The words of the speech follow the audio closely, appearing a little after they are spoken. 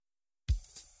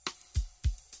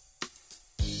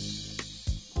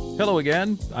Hello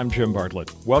again, I'm Jim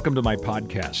Bartlett. Welcome to my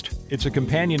podcast. It's a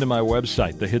companion to my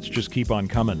website, The Hits Just Keep On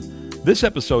Coming. This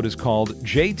episode is called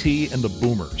JT and the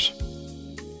Boomers.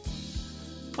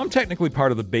 I'm technically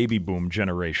part of the baby boom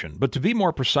generation, but to be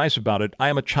more precise about it, I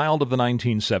am a child of the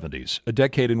 1970s, a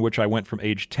decade in which I went from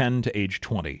age 10 to age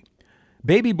 20.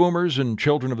 Baby boomers and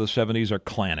children of the 70s are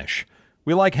clannish.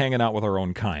 We like hanging out with our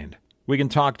own kind. We can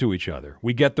talk to each other.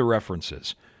 We get the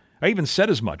references. I even said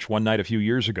as much one night a few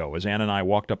years ago as Ann and I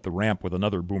walked up the ramp with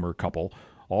another boomer couple,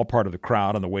 all part of the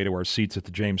crowd on the way to our seats at the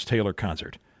James Taylor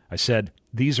concert. I said,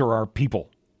 "These are our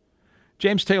people."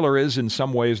 James Taylor is, in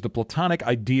some ways, the platonic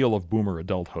ideal of boomer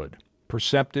adulthood.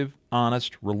 Perceptive,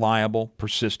 honest, reliable,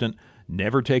 persistent,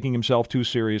 never taking himself too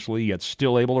seriously, yet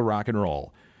still able to rock and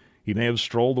roll. He may have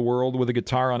strolled the world with a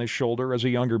guitar on his shoulder as a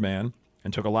younger man,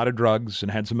 and took a lot of drugs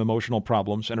and had some emotional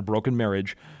problems and a broken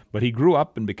marriage, but he grew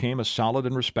up and became a solid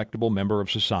and respectable member of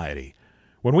society.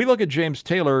 When we look at James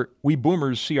Taylor, we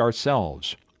boomers see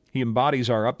ourselves. He embodies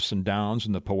our ups and downs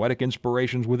and the poetic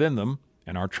inspirations within them,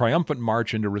 and our triumphant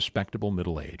march into respectable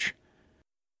middle age.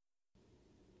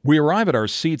 We arrive at our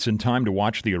seats in time to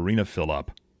watch the arena fill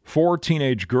up. 4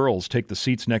 teenage girls take the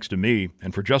seats next to me,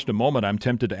 and for just a moment I'm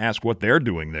tempted to ask what they're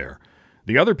doing there.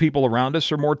 The other people around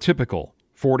us are more typical.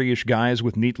 40-ish guys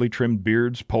with neatly trimmed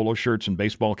beards, polo shirts, and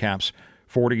baseball caps.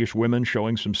 40-ish women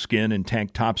showing some skin in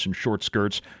tank tops and short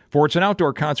skirts, for it's an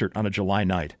outdoor concert on a July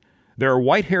night. There are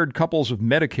white-haired couples of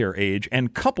Medicare age,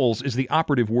 and couples is the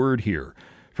operative word here,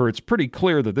 for it's pretty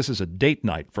clear that this is a date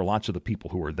night for lots of the people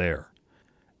who are there.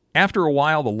 After a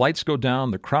while, the lights go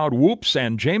down, the crowd whoops,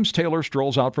 and James Taylor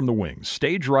strolls out from the wings,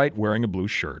 stage right, wearing a blue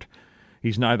shirt.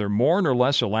 He's neither more nor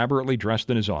less elaborately dressed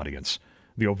than his audience.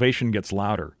 The ovation gets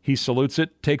louder. He salutes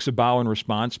it, takes a bow in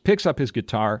response, picks up his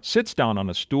guitar, sits down on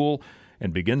a stool,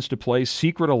 and begins to play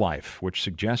Secret of Life, which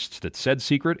suggests that said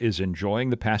secret is enjoying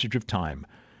the passage of time.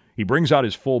 He brings out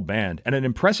his full band, and an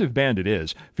impressive band it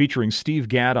is, featuring Steve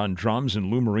Gadd on drums and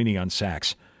Lou Marini on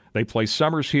sax. They play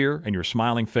Summers Here and Your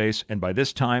Smiling Face, and by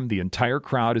this time, the entire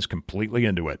crowd is completely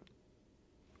into it.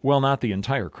 Well, not the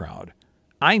entire crowd.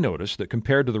 I notice that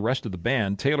compared to the rest of the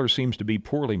band, Taylor seems to be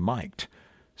poorly mic'd.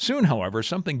 Soon, however,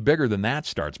 something bigger than that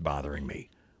starts bothering me.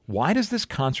 Why does this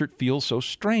concert feel so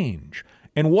strange?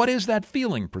 And what is that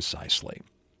feeling precisely?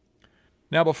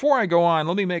 Now, before I go on,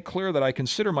 let me make clear that I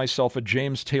consider myself a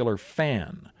James Taylor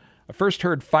fan. I first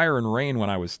heard Fire and Rain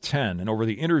when I was 10, and over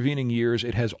the intervening years,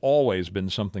 it has always been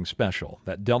something special.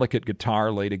 That delicate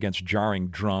guitar laid against jarring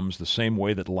drums, the same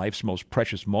way that life's most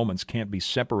precious moments can't be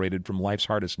separated from life's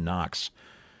hardest knocks.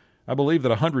 I believe that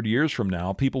 100 years from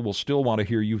now, people will still want to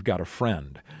hear You've Got a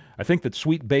Friend. I think that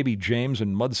Sweet Baby James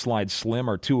and Mudslide Slim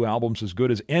are 2 albums as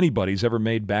good as anybody's ever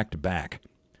made back-to-back.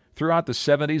 Throughout the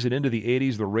 70s and into the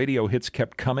 80s, the radio hits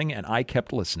kept coming, and I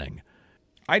kept listening.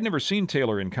 I'd never seen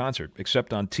Taylor in concert,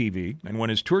 except on TV, and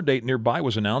when his tour date nearby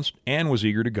was announced, Ann was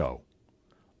eager to go.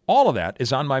 All of that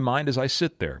is on my mind as I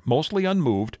sit there, mostly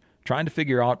unmoved, trying to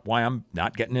figure out why I'm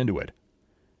not getting into it.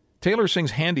 Taylor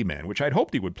sings Handyman, which I'd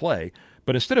hoped he would play,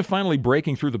 but instead of finally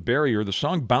breaking through the barrier, the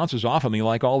song bounces off of me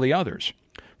like all the others.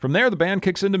 From there, the band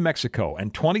kicks into Mexico,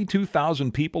 and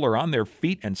 22,000 people are on their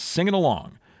feet and singing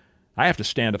along. I have to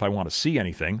stand if I want to see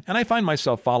anything, and I find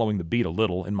myself following the beat a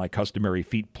little in my customary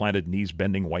feet-planted,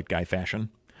 knees-bending white guy fashion.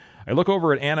 I look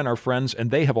over at Ann and our friends, and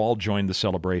they have all joined the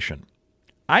celebration.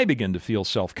 I begin to feel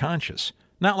self-conscious,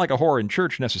 not like a whore in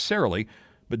church necessarily,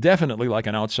 but definitely like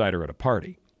an outsider at a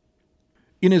party.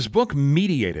 In his book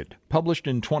Mediated, published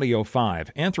in 2005,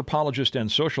 anthropologist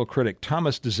and social critic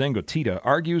Thomas Dzengotita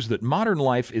argues that modern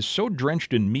life is so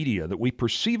drenched in media that we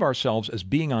perceive ourselves as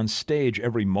being on stage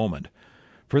every moment.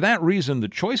 For that reason, the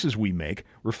choices we make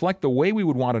reflect the way we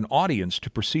would want an audience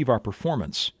to perceive our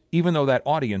performance, even though that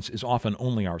audience is often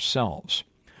only ourselves.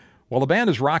 While the band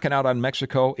is rocking out on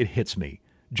Mexico, it hits me.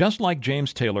 Just like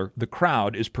James Taylor, the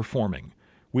crowd is performing.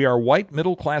 We are white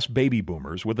middle-class baby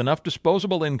boomers with enough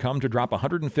disposable income to drop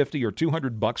 $150 or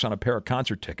 $200 on a pair of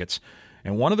concert tickets,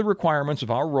 and one of the requirements of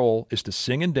our role is to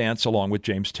sing and dance along with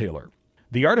James Taylor.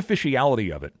 The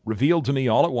artificiality of it, revealed to me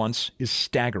all at once, is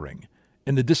staggering,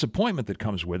 and the disappointment that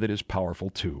comes with it is powerful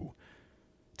too.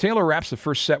 Taylor wraps the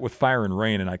first set with Fire and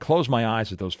Rain, and I close my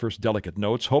eyes at those first delicate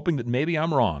notes, hoping that maybe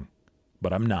I'm wrong.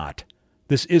 But I'm not.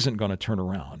 This isn't going to turn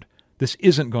around. This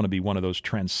isn't going to be one of those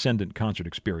transcendent concert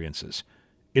experiences.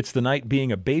 It's the night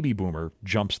being a baby boomer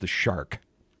jumps the shark.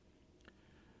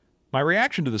 My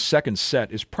reaction to the second set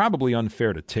is probably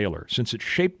unfair to Taylor, since it's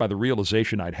shaped by the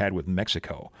realization I'd had with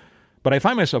Mexico. But I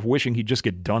find myself wishing he'd just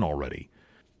get done already.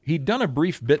 He'd done a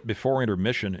brief bit before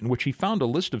intermission in which he found a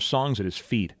list of songs at his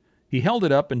feet. He held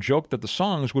it up and joked that the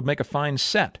songs would make a fine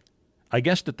set. I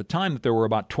guessed at the time that there were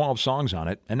about 12 songs on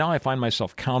it, and now I find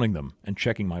myself counting them and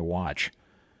checking my watch.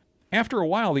 After a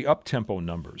while, the up-tempo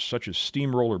numbers, such as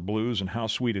Steamroller Blues and How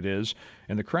Sweet It Is,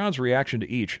 and the crowd's reaction to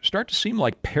each, start to seem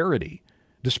like parody.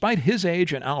 Despite his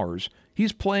age and ours,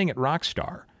 he's playing at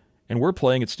Rockstar, and we're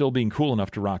playing it still being cool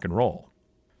enough to rock and roll.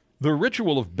 The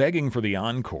ritual of begging for the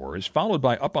encore is followed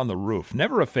by Up on the Roof,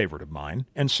 never a favorite of mine,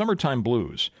 and Summertime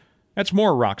Blues. That's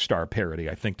more Rockstar parody,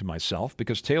 I think to myself,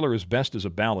 because Taylor is best as a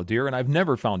balladeer, and I've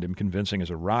never found him convincing as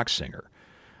a rock singer.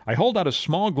 I hold out a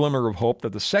small glimmer of hope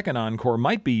that the second encore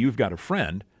might be You've Got a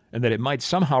Friend, and that it might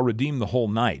somehow redeem the whole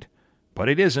night. But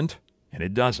it isn't, and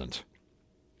it doesn't.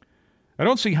 I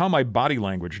don't see how my body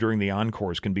language during the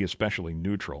encores can be especially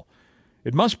neutral.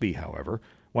 It must be, however.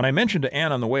 When I mentioned to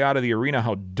Ann on the way out of the arena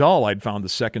how dull I'd found the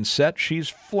second set, she's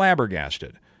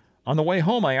flabbergasted. On the way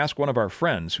home, I asked one of our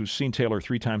friends, who's seen Taylor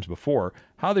 3 times before,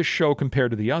 how this show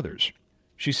compared to the others.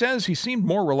 She says he seemed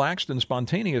more relaxed and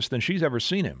spontaneous than she's ever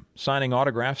seen him, signing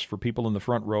autographs for people in the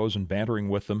front rows and bantering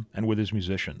with them and with his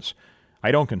musicians.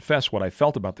 I don't confess what I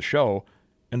felt about the show,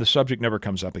 and the subject never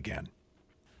comes up again.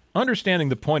 Understanding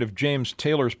the point of James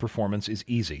Taylor's performance is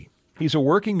easy. He's a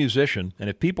working musician, and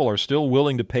if people are still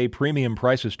willing to pay premium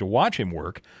prices to watch him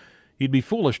work, he'd be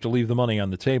foolish to leave the money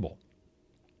on the table.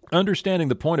 Understanding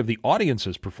the point of the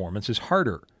audience's performance is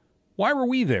harder. Why were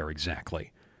we there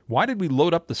exactly? Why did we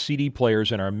load up the CD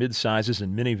players in our mid-sizes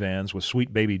and minivans with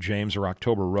Sweet Baby James or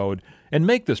October Road and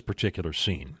make this particular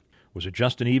scene? Was it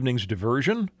just an evening's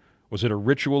diversion? Was it a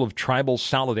ritual of tribal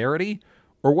solidarity?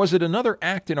 Or was it another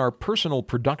act in our personal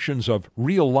productions of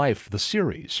Real Life, the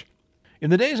series? In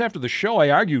the days after the show, I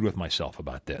argued with myself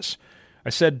about this. I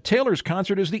said, Taylor's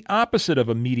concert is the opposite of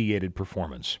a mediated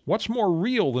performance. What's more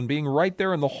real than being right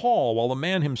there in the hall while the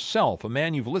man himself, a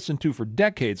man you've listened to for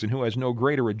decades and who has no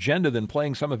greater agenda than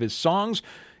playing some of his songs,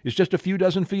 is just a few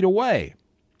dozen feet away?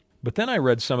 But then I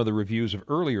read some of the reviews of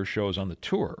earlier shows on the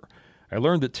tour. I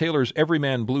learned that Taylor's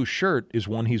Everyman Blue shirt is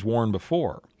one he's worn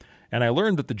before. And I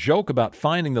learned that the joke about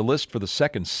finding the list for the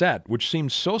second set, which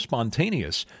seemed so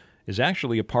spontaneous, is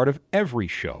actually a part of every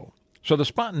show. So the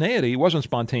spontaneity wasn't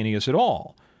spontaneous at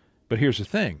all. But here's the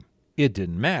thing. It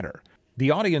didn't matter. The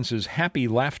audience's happy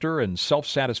laughter and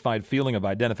self-satisfied feeling of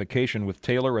identification with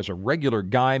Taylor as a regular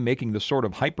guy making the sort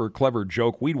of hyper-clever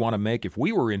joke we'd want to make if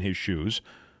we were in his shoes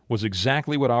was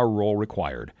exactly what our role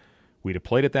required. We'd have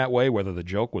played it that way whether the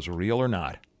joke was real or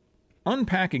not.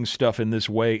 Unpacking stuff in this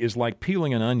way is like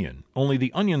peeling an onion, only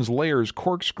the onion's layers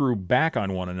corkscrew back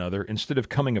on one another instead of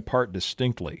coming apart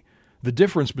distinctly. The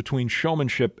difference between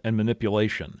showmanship and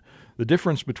manipulation. The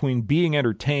difference between being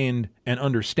entertained and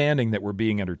understanding that we're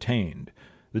being entertained.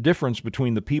 The difference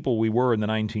between the people we were in the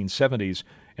 1970s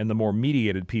and the more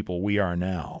mediated people we are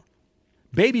now.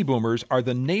 Baby boomers are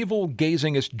the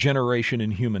navel-gazingest generation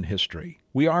in human history.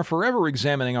 We are forever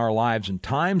examining our lives and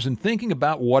times and thinking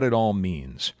about what it all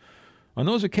means. On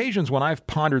those occasions when I've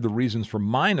pondered the reasons for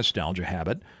my nostalgia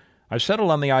habit, I've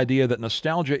settled on the idea that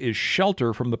nostalgia is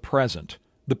shelter from the present.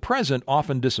 The present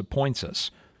often disappoints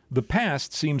us. The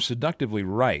past seems seductively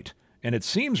right, and it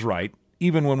seems right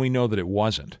even when we know that it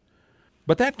wasn't.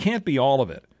 But that can't be all of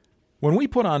it. When we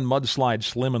put on Mudslide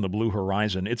Slim and the Blue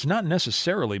Horizon, it's not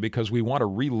necessarily because we want to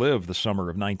relive the summer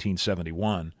of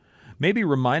 1971. Maybe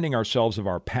reminding ourselves of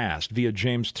our past via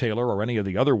James Taylor or any of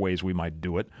the other ways we might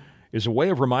do it is a way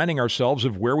of reminding ourselves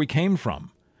of where we came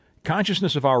from.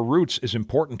 Consciousness of our roots is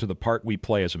important to the part we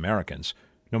play as Americans.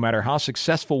 No matter how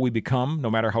successful we become, no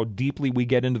matter how deeply we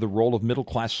get into the role of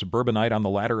middle-class suburbanite on the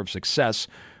ladder of success,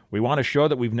 we want to show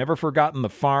that we've never forgotten the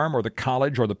farm or the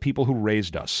college or the people who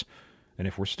raised us. And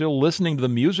if we're still listening to the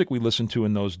music we listened to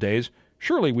in those days,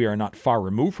 surely we are not far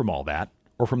removed from all that,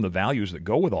 or from the values that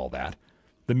go with all that.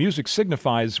 The music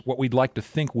signifies what we'd like to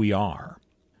think we are.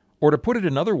 Or to put it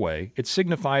another way, it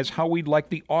signifies how we'd like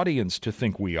the audience to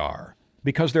think we are.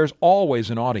 Because there's always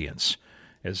an audience.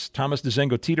 As Thomas de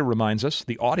Zengotita reminds us,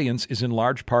 the audience is in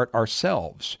large part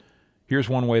ourselves. Here's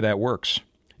one way that works.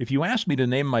 If you asked me to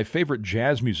name my favorite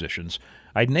jazz musicians,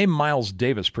 I'd name Miles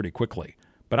Davis pretty quickly.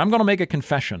 But I'm going to make a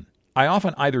confession. I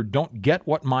often either don't get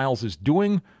what Miles is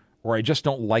doing, or I just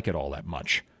don't like it all that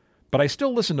much. But I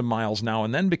still listen to Miles now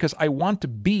and then because I want to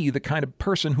be the kind of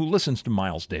person who listens to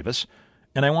Miles Davis,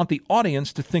 and I want the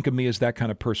audience to think of me as that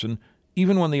kind of person,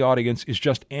 even when the audience is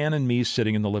just Ann and me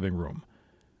sitting in the living room.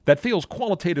 That feels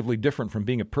qualitatively different from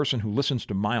being a person who listens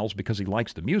to Miles because he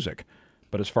likes the music,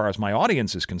 but as far as my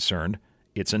audience is concerned,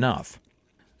 it's enough.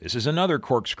 This is another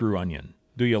corkscrew onion.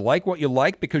 Do you like what you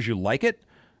like because you like it?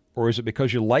 Or is it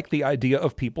because you like the idea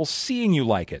of people seeing you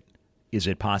like it? Is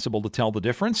it possible to tell the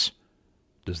difference?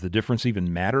 Does the difference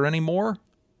even matter anymore?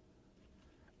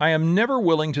 I am never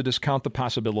willing to discount the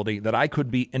possibility that I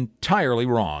could be entirely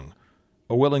wrong.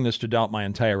 A willingness to doubt my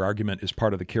entire argument is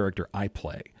part of the character I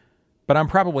play. But I'm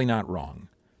probably not wrong.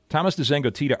 Thomas de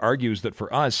Zengotita argues that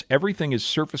for us, everything is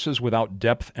surfaces without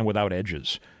depth and without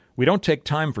edges. We don't take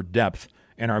time for depth,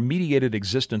 and our mediated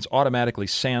existence automatically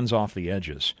sands off the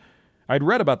edges. I'd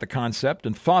read about the concept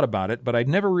and thought about it, but I'd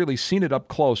never really seen it up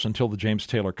close until the James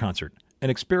Taylor concert. An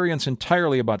experience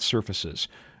entirely about surfaces.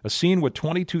 A scene with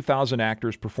 22,000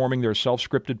 actors performing their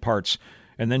self-scripted parts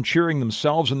and then cheering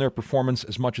themselves in their performance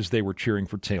as much as they were cheering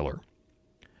for Taylor.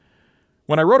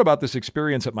 When I wrote about this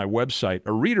experience at my website,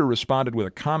 a reader responded with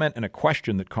a comment and a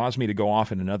question that caused me to go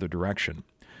off in another direction.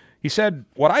 He said,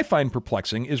 "What I find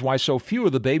perplexing is why so few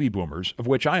of the baby boomers, of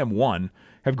which I am one,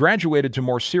 have graduated to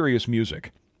more serious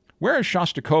music. Where is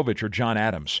Shostakovich or John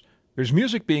Adams? There's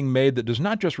music being made that does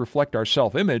not just reflect our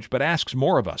self-image, but asks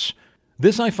more of us.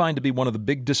 This I find to be one of the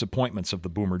big disappointments of the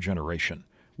boomer generation.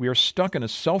 We are stuck in a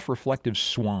self-reflective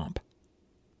swamp."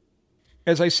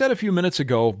 As I said a few minutes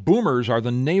ago, boomers are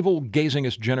the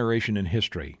navel-gazingest generation in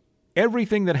history.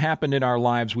 Everything that happened in our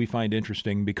lives we find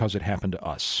interesting because it happened to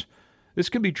us. This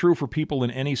can be true for people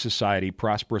in any society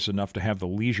prosperous enough to have the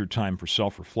leisure time for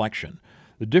self-reflection.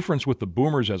 The difference with the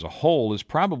boomers as a whole is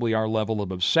probably our level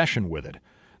of obsession with it.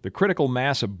 The critical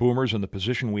mass of boomers and the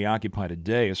position we occupy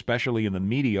today, especially in the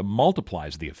media,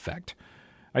 multiplies the effect.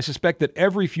 I suspect that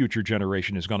every future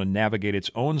generation is going to navigate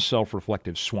its own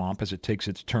self-reflective swamp as it takes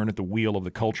its turn at the wheel of the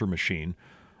culture machine,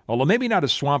 although maybe not a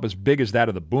swamp as big as that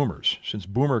of the boomers, since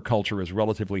boomer culture is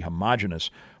relatively homogeneous,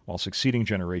 while succeeding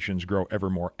generations grow ever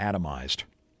more atomized.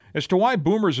 As to why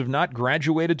boomers have not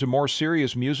graduated to more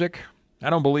serious music,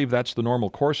 I don't believe that's the normal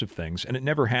course of things, and it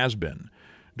never has been.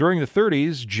 During the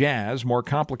 30s, jazz, more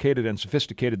complicated and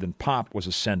sophisticated than pop, was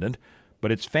ascendant,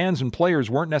 but its fans and players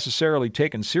weren't necessarily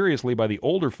taken seriously by the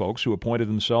older folks who appointed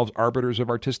themselves arbiters of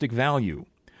artistic value.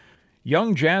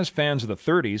 Young jazz fans of the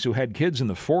 30s who had kids in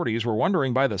the 40s were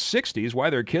wondering by the 60s why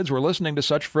their kids were listening to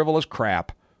such frivolous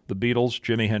crap. The Beatles,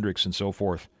 Jimi Hendrix, and so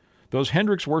forth. Those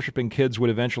Hendrix-worshipping kids would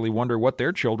eventually wonder what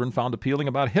their children found appealing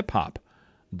about hip-hop.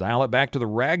 Dial it back to the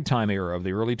ragtime era of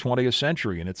the early 20th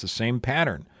century, and it's the same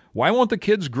pattern. Why won't the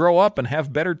kids grow up and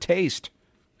have better taste?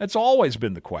 That's always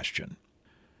been the question.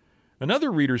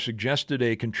 Another reader suggested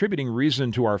a contributing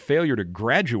reason to our failure to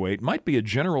graduate might be a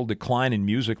general decline in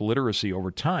music literacy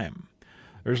over time.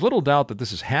 There's little doubt that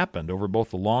this has happened over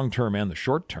both the long term and the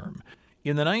short term.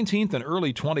 In the 19th and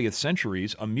early 20th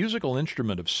centuries, a musical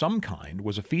instrument of some kind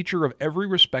was a feature of every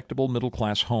respectable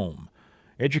middle-class home.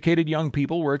 Educated young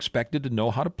people were expected to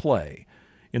know how to play.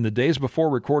 In the days before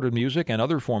recorded music and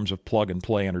other forms of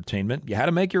plug-and-play entertainment, you had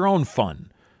to make your own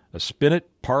fun. A spinet,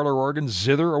 parlor organ,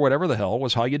 zither, or whatever the hell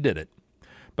was how you did it.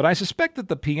 But I suspect that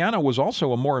the piano was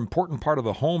also a more important part of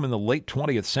the home in the late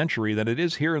 20th century than it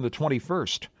is here in the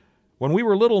 21st. When we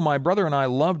were little, my brother and I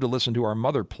loved to listen to our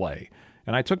mother play,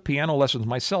 and I took piano lessons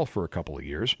myself for a couple of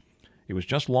years. It was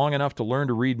just long enough to learn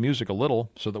to read music a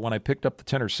little, so that when I picked up the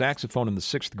tenor saxophone in the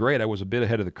 6th grade, I was a bit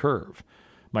ahead of the curve.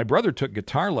 My brother took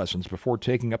guitar lessons before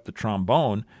taking up the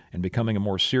trombone and becoming a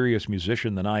more serious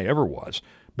musician than I ever was,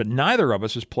 but neither of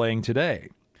us is playing today.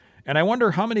 And I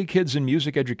wonder how many kids in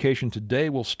music education today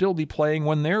will still be playing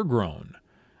when they're grown.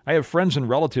 I have friends and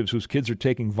relatives whose kids are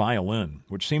taking violin,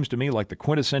 which seems to me like the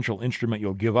quintessential instrument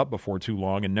you'll give up before too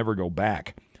long and never go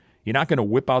back. You're not going to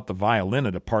whip out the violin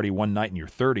at a party one night in your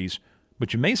 30s,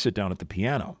 but you may sit down at the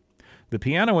piano. The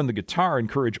piano and the guitar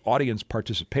encourage audience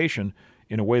participation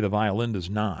in a way the violin does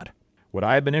not. Would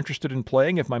I have been interested in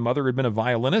playing if my mother had been a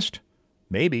violinist?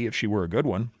 Maybe, if she were a good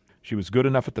one. She was good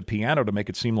enough at the piano to make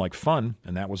it seem like fun,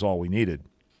 and that was all we needed.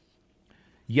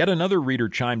 Yet another reader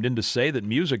chimed in to say that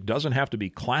music doesn't have to be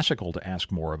classical to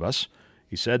ask more of us.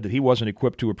 He said that he wasn't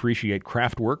equipped to appreciate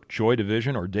Kraftwerk, Joy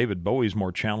Division, or David Bowie's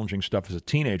more challenging stuff as a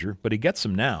teenager, but he gets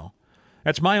them now.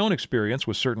 That's my own experience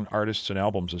with certain artists and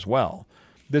albums as well.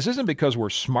 This isn't because we're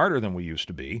smarter than we used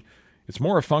to be. It's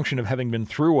more a function of having been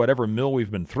through whatever mill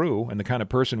we've been through and the kind of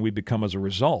person we've become as a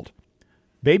result.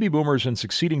 Baby boomers and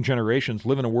succeeding generations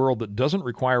live in a world that doesn't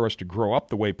require us to grow up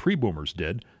the way pre-boomers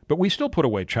did, but we still put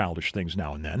away childish things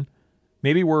now and then.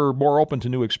 Maybe we're more open to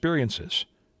new experiences.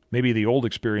 Maybe the old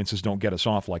experiences don't get us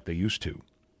off like they used to.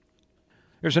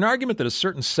 There's an argument that a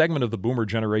certain segment of the boomer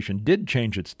generation did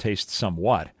change its taste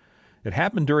somewhat. It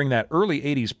happened during that early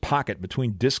 80s pocket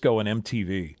between disco and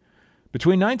MTV.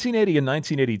 Between 1980 and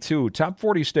 1982, top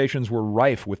 40 stations were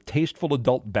rife with tasteful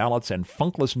adult ballads and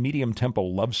funkless medium-tempo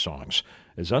love songs,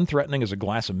 as unthreatening as a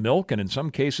glass of milk and in some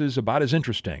cases about as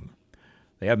interesting.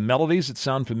 They have melodies that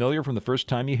sound familiar from the first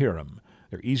time you hear them.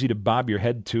 They're easy to bob your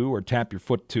head to or tap your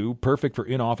foot to, perfect for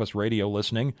in-office radio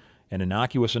listening, and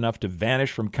innocuous enough to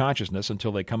vanish from consciousness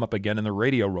until they come up again in the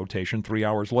radio rotation 3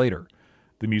 hours later.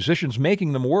 The musicians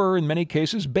making them were, in many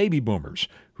cases, baby boomers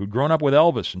who'd grown up with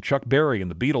Elvis and Chuck Berry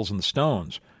and the Beatles and the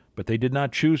Stones, but they did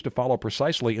not choose to follow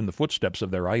precisely in the footsteps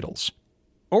of their idols.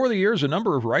 Over the years, a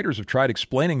number of writers have tried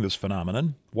explaining this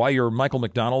phenomenon, why your Michael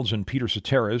McDonalds and Peter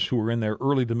Cetera's, who were in their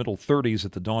early to middle 30s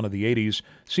at the dawn of the 80s,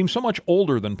 seem so much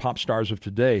older than pop stars of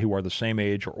today who are the same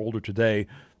age or older today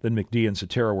than McD and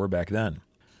Cetera were back then.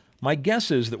 My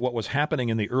guess is that what was happening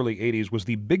in the early 80s was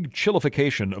the big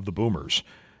chillification of the boomers.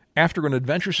 After an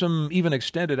adventuresome, even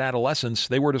extended adolescence,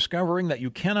 they were discovering that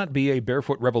you cannot be a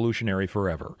barefoot revolutionary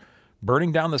forever.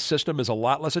 Burning down the system is a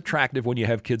lot less attractive when you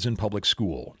have kids in public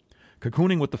school.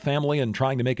 Cocooning with the family and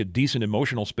trying to make a decent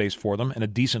emotional space for them and a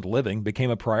decent living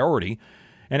became a priority,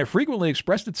 and it frequently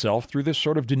expressed itself through this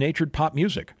sort of denatured pop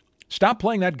music. Stop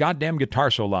playing that goddamn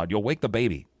guitar so loud, you'll wake the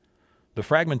baby. The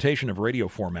fragmentation of radio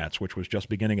formats, which was just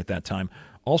beginning at that time,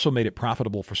 also made it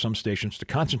profitable for some stations to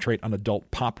concentrate on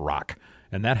adult pop rock,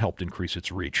 and that helped increase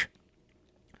its reach.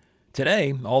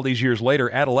 Today, all these years later,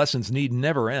 adolescence need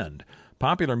never end.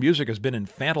 Popular music has been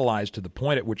infantilized to the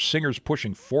point at which singers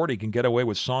pushing 40 can get away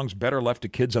with songs better left to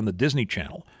kids on the Disney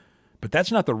Channel. But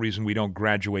that's not the reason we don't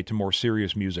graduate to more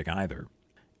serious music either.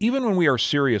 Even when we are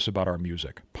serious about our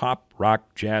music, pop,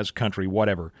 rock, jazz, country,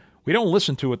 whatever, we don't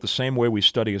listen to it the same way we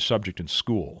study a subject in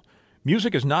school.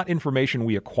 Music is not information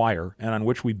we acquire and on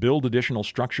which we build additional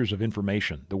structures of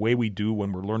information, the way we do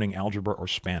when we're learning algebra or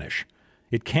Spanish.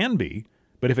 It can be,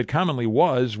 but if it commonly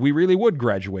was, we really would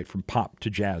graduate from pop to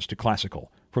jazz to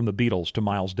classical, from the Beatles to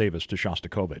Miles Davis to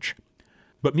Shostakovich.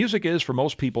 But music is, for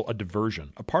most people, a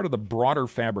diversion, a part of the broader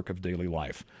fabric of daily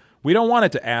life. We don't want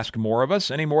it to ask more of us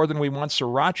any more than we want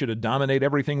sriracha to dominate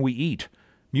everything we eat.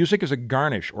 Music is a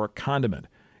garnish or a condiment.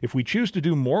 If we choose to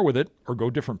do more with it or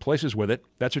go different places with it,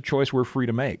 that's a choice we're free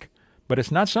to make. But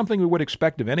it's not something we would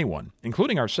expect of anyone,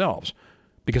 including ourselves,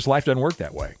 because life doesn't work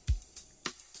that way.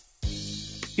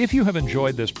 If you have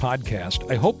enjoyed this podcast,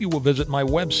 I hope you will visit my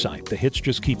website, The Hits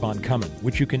Just Keep On Coming,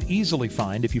 which you can easily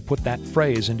find if you put that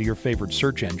phrase into your favorite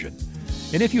search engine.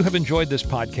 And if you have enjoyed this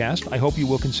podcast, I hope you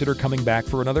will consider coming back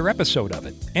for another episode of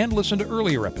it and listen to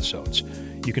earlier episodes.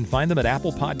 You can find them at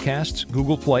Apple Podcasts,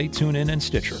 Google Play, TuneIn, and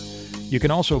Stitcher. You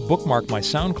can also bookmark my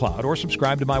SoundCloud or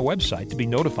subscribe to my website to be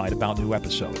notified about new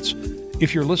episodes.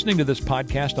 If you're listening to this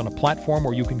podcast on a platform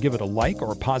where you can give it a like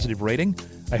or a positive rating,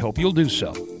 I hope you'll do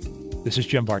so. This is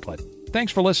Jim Bartlett.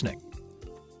 Thanks for listening.